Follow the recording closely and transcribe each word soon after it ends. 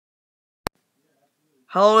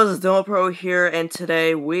Hello, this is DylanPro here, and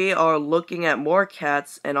today we are looking at more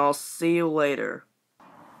cats, and I'll see you later.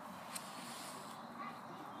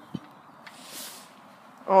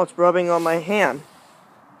 Oh, it's rubbing on my hand.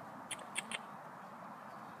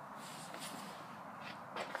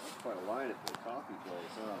 That's quite a line at the coffee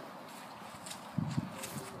place, huh?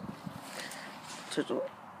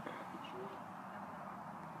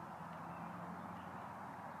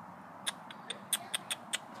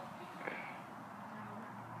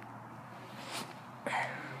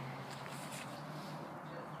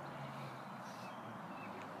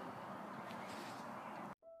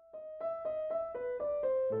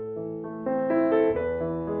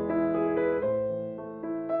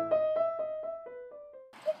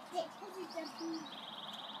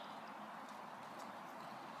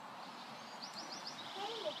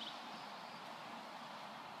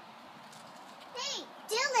 Hey,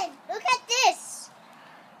 Dylan, look at this.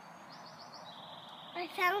 I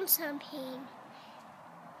found something.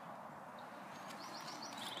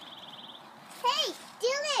 Hey,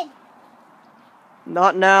 Dylan.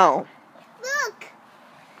 Not now. Look.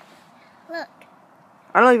 Look.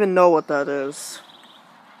 I don't even know what that is.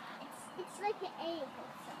 It's like an egg or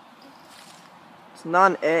something. It's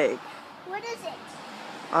not an egg. What is it?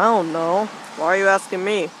 I don't know. Why are you asking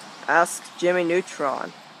me? Ask Jimmy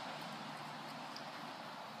Neutron.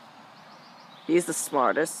 He's the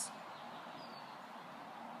smartest.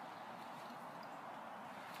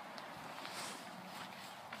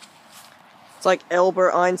 It's like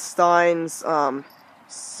Albert Einstein's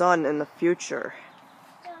son in the future.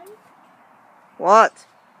 Son? What?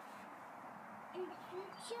 In the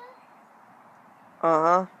future?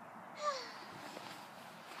 Uh-huh.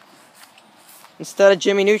 Instead of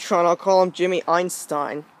Jimmy Neutron, I'll call him Jimmy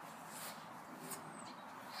Einstein.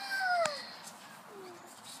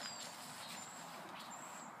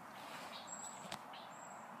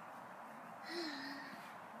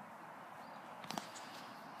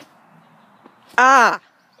 Ah!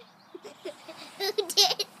 Who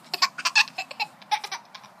did?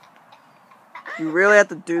 You really have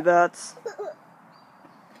to do that?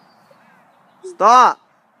 Stop!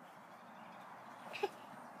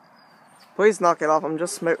 Please knock it off, I'm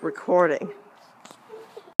just recording.